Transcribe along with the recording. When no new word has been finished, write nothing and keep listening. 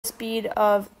speed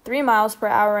of 3 miles per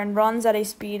hour and runs at a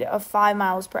speed of 5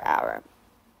 miles per hour.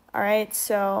 All right,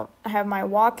 so I have my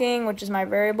walking, which is my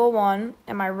variable 1,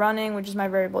 and my running, which is my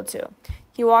variable 2.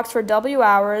 He walks for W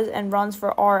hours and runs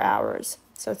for R hours.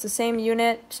 So it's the same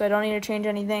unit, so I don't need to change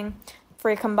anything, for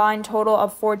a combined total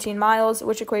of 14 miles,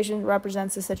 which equation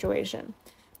represents the situation.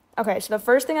 Okay, so the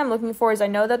first thing I'm looking for is I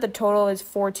know that the total is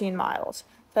 14 miles.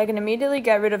 So I can immediately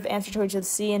get rid of answer choices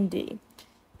C and D.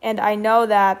 And I know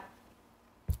that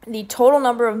the total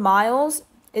number of miles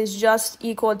is just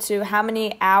equal to how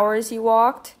many hours he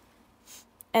walked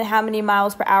and how many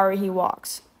miles per hour he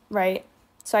walks, right?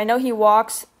 So I know he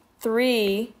walks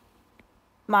 3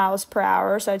 miles per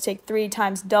hour, so I'd take 3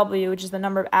 times W, which is the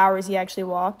number of hours he actually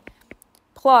walked,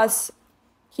 plus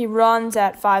he runs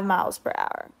at 5 miles per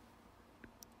hour.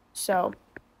 So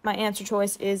my answer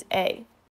choice is A.